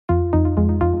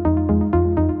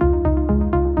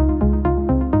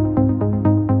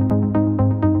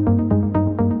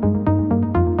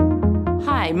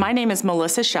My name is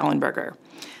Melissa Schellenberger.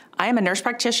 I am a nurse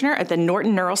practitioner at the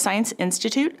Norton Neuroscience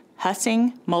Institute,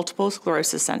 Hussing Multiple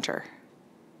Sclerosis Center.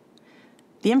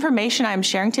 The information I am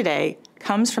sharing today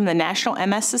comes from the National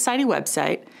MS Society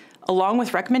website, along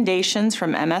with recommendations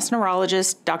from MS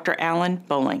neurologist Dr. Alan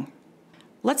Bowling.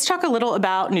 Let's talk a little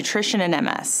about nutrition and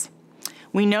MS.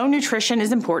 We know nutrition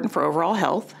is important for overall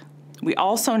health. We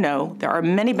also know there are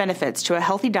many benefits to a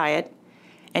healthy diet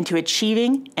and to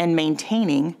achieving and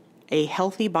maintaining a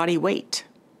healthy body weight.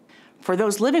 For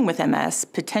those living with MS,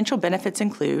 potential benefits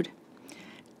include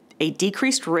a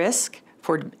decreased risk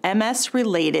for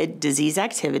MS-related disease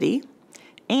activity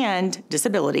and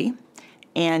disability,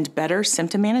 and better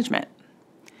symptom management.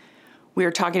 We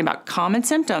are talking about common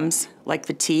symptoms like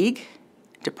fatigue,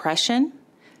 depression,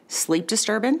 sleep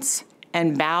disturbance,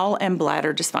 and bowel and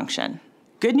bladder dysfunction.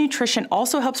 Good nutrition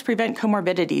also helps prevent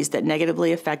comorbidities that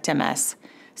negatively affect MS,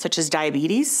 such as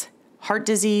diabetes, heart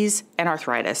disease, and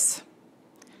arthritis.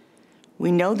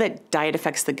 We know that diet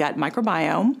affects the gut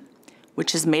microbiome,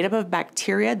 which is made up of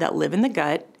bacteria that live in the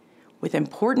gut with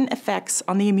important effects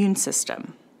on the immune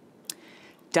system.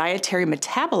 Dietary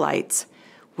metabolites,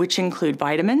 which include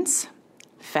vitamins,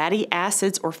 fatty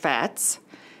acids or fats,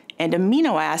 and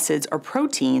amino acids or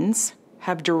proteins,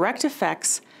 have direct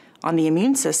effects on the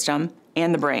immune system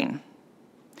and the brain.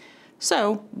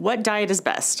 So, what diet is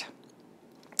best?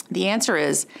 The answer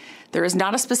is, there is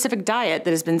not a specific diet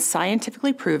that has been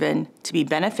scientifically proven to be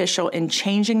beneficial in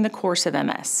changing the course of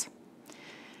MS.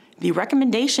 The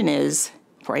recommendation is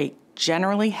for a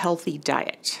generally healthy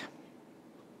diet.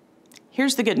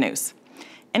 Here's the good news.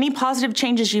 Any positive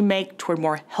changes you make toward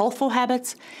more healthful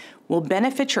habits will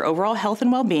benefit your overall health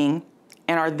and well-being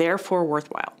and are therefore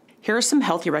worthwhile. Here are some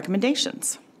healthy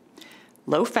recommendations.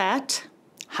 Low fat,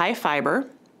 high fiber,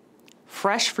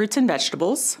 fresh fruits and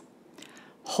vegetables,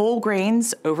 whole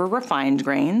grains over refined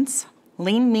grains,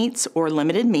 lean meats or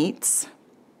limited meats,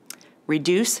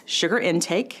 reduce sugar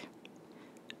intake,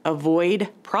 avoid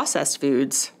processed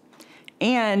foods,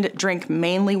 and drink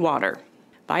mainly water.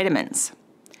 Vitamins.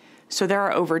 So there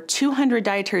are over 200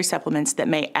 dietary supplements that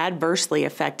may adversely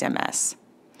affect MS.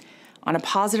 On a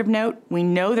positive note, we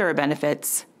know there are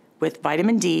benefits with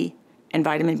vitamin D and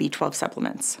vitamin B12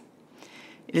 supplements.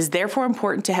 It is therefore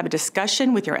important to have a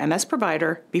discussion with your MS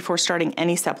provider before starting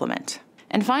any supplement.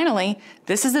 And finally,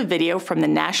 this is a video from the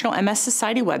National MS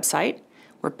Society website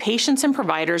where patients and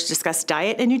providers discuss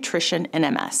diet and nutrition in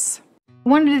MS.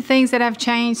 One of the things that I've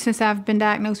changed since I've been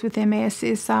diagnosed with MS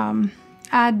is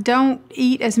I don't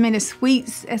eat as many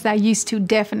sweets as I used to,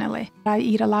 definitely. I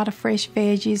eat a lot of fresh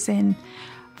veggies and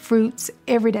fruits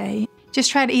every day.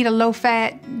 Just try to eat a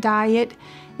low-fat diet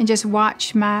and just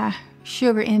watch my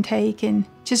sugar intake and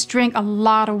just drink a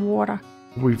lot of water.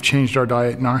 We've changed our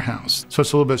diet in our house, so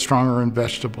it's a little bit stronger in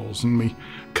vegetables, and we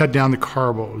cut down the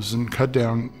carbs and cut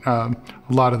down a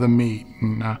lot of the meat.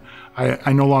 And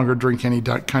I no longer drink any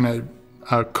kind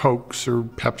of Cokes or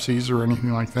Pepsis or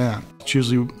anything like that. It's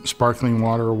usually sparkling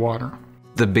water or water.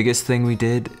 The biggest thing we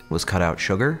did was cut out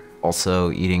sugar,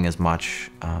 also eating as much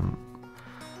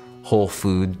whole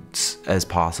foods as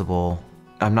possible.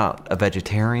 I'm not a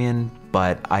vegetarian,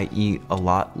 but I eat a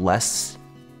lot less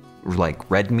like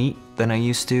red meat than I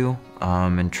used to,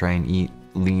 and try and eat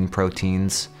lean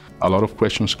proteins. A lot of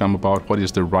questions come about what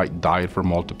is the right diet for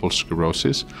multiple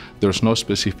sclerosis. There's no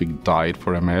specific diet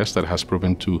for MS that has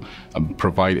proven to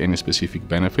provide any specific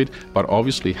benefit, but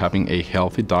obviously having a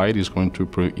healthy diet is going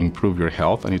to improve your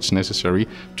health, and it's necessary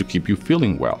to keep you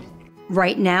feeling well.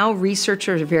 Right now,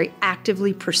 researchers are very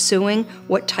actively pursuing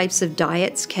what types of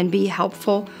diets can be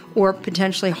helpful or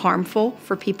potentially harmful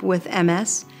for people with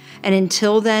MS. And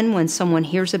until then, when someone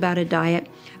hears about a diet,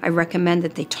 I recommend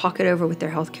that they talk it over with their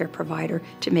healthcare provider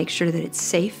to make sure that it's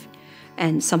safe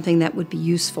and something that would be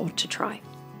useful to try.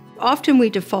 Often we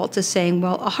default to saying,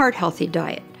 well, a heart-healthy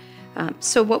diet.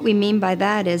 So what we mean by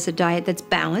that is a diet that's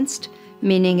balanced,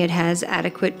 meaning it has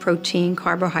adequate protein,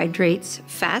 carbohydrates,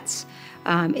 fats.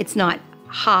 It's not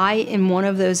high in one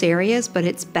of those areas, but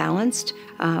it's balanced.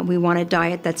 We want a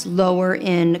diet that's lower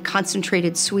in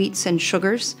concentrated sweets and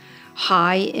sugars,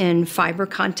 high in fiber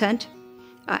content,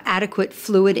 adequate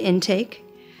fluid intake,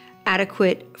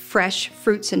 adequate fresh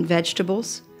fruits and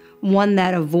vegetables, one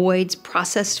that avoids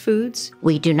processed foods.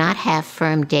 We do not have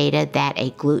firm data that a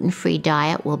gluten-free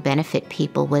diet will benefit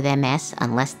people with MS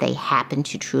unless they happen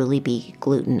to truly be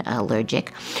gluten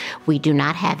allergic. We do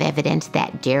not have evidence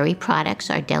that dairy products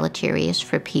are deleterious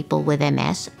for people with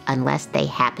MS unless they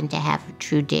happen to have a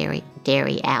true dairy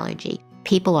allergy.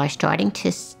 People are starting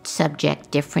to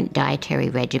subject different dietary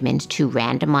regimens to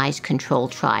randomized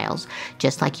controlled trials,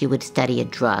 just like you would study a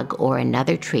drug or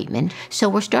another treatment. So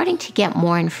we're starting to get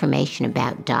more information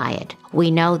about diet. We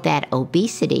know that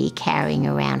obesity, carrying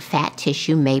around fat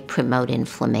tissue, may promote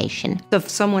inflammation. If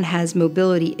someone has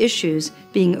mobility issues,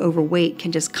 being overweight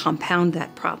can just compound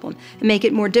that problem and make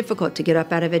it more difficult to get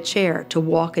up out of a chair, to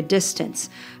walk a distance,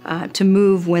 to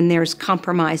move when there's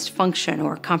compromised function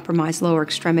or compromised lower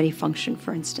extremity function,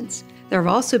 for instance. There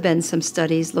have also been some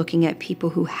studies looking at people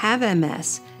who have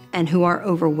MS and who are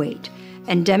overweight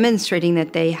and demonstrating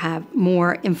that they have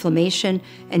more inflammation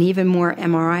and even more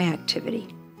MRI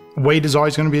activity. Weight is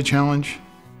always going to be a challenge.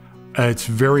 It's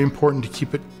very important to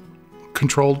keep it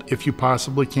controlled if you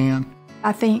possibly can.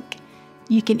 I think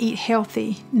you can eat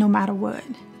healthy no matter what.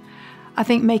 I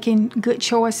think making good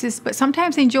choices, but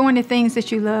sometimes enjoying the things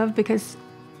that you love, because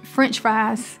French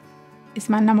fries is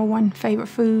my #1 favorite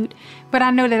food, but I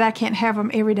know that I can't have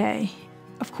them every day.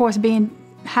 Of course, being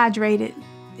hydrated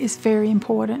is very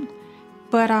important,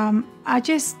 but I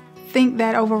just think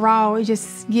that overall it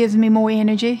just gives me more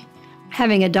energy.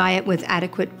 Having a diet with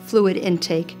adequate fluid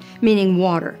intake, meaning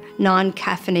water,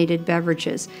 non-caffeinated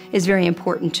beverages, is very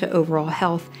important to overall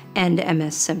health and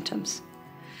MS symptoms.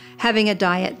 Having a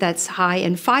diet that's high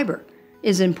in fiber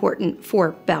is important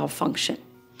for bowel function.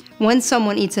 When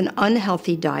someone eats an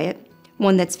unhealthy diet,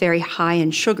 one that's very high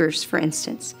in sugars, for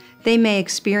instance, they may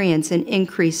experience an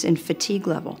increase in fatigue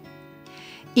level.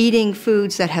 Eating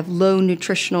foods that have low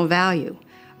nutritional value,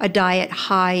 a diet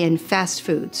high in fast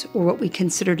foods, or what we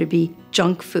consider to be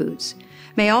junk foods,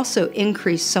 may also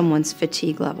increase someone's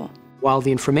fatigue level. While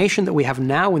the information that we have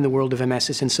now in the world of MS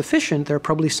is insufficient, there are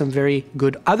probably some very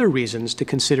good other reasons to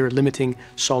consider limiting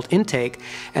salt intake.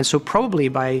 And so probably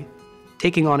by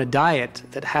taking on a diet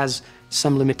that has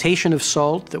some limitation of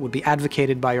salt that would be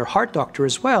advocated by your heart doctor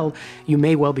as well, you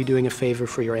may well be doing a favor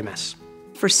for your MS.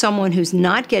 For someone who's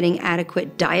not getting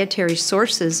adequate dietary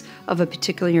sources of a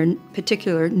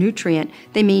particular nutrient,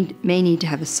 they may need to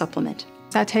have a supplement.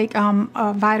 I take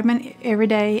a vitamin every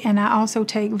day, and I also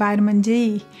take vitamin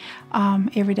D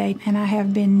every day, and I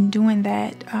have been doing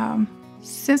that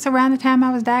since around the time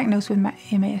I was diagnosed with my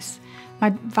MS.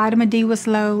 My vitamin D was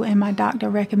low, and my doctor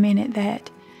recommended that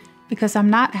because I'm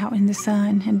not out in the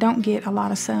sun and don't get a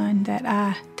lot of sun, that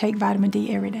I take vitamin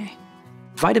D every day.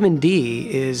 Vitamin D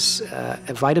is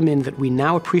a vitamin that we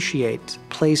now appreciate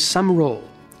plays some role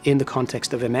in the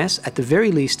context of MS, at the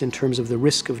very least in terms of the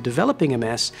risk of developing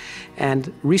MS,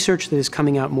 and research that is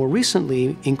coming out more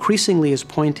recently increasingly is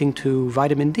pointing to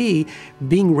vitamin D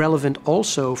being relevant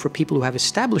also for people who have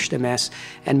established MS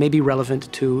and may be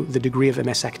relevant to the degree of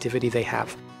MS activity they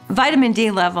have. Vitamin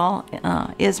D level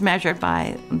is measured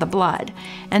by the blood,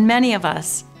 and many of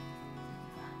us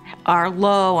are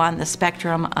low on the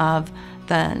spectrum of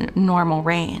the normal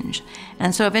range.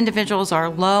 And so if individuals are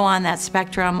low on that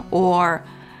spectrum or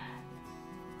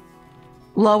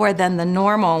lower than the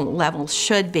normal level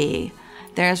should be,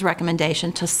 there's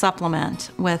recommendation to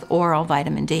supplement with oral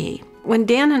vitamin D. When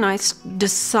Dan and I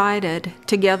decided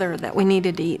together that we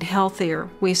needed to eat healthier,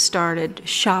 we started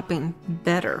shopping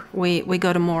better. We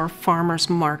go to more farmers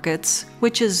markets,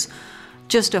 which is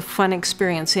just a fun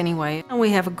experience anyway. And we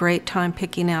have a great time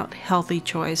picking out healthy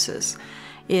choices.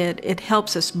 It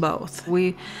helps us both.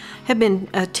 We have been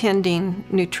attending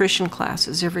nutrition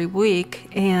classes every week,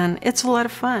 and it's a lot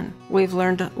of fun. We've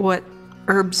learned what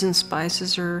herbs and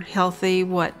spices are healthy,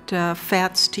 what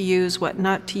fats to use, what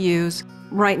not to use.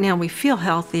 Right now we feel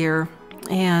healthier,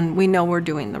 and we know we're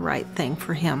doing the right thing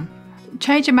for him.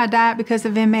 Changing my diet because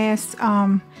of MS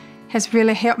has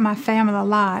really helped my family a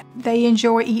lot. They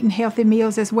enjoy eating healthy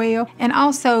meals as well. And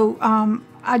also,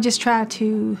 I just try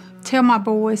to tell my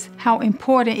boys how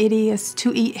important it is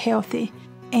to eat healthy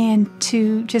and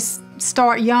to just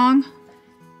start young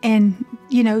and,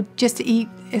 just to eat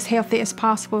as healthy as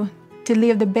possible, to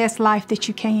live the best life that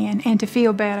you can and to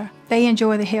feel better. They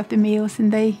enjoy the healthy meals,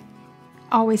 and they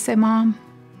always say, "Mom,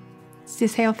 is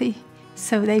this healthy?"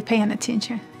 So they paying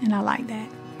attention, and I like that.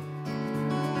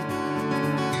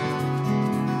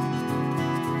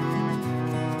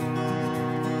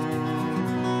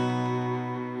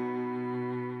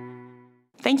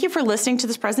 Thank you for listening to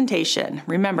this presentation.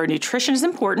 Remember, nutrition is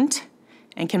important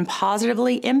and can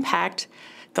positively impact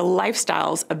the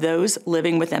lifestyles of those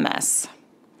living with MS.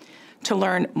 To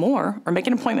learn more or make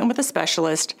an appointment with a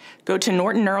specialist, go to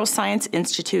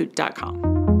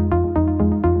NortonNeuroscienceInstitute.com.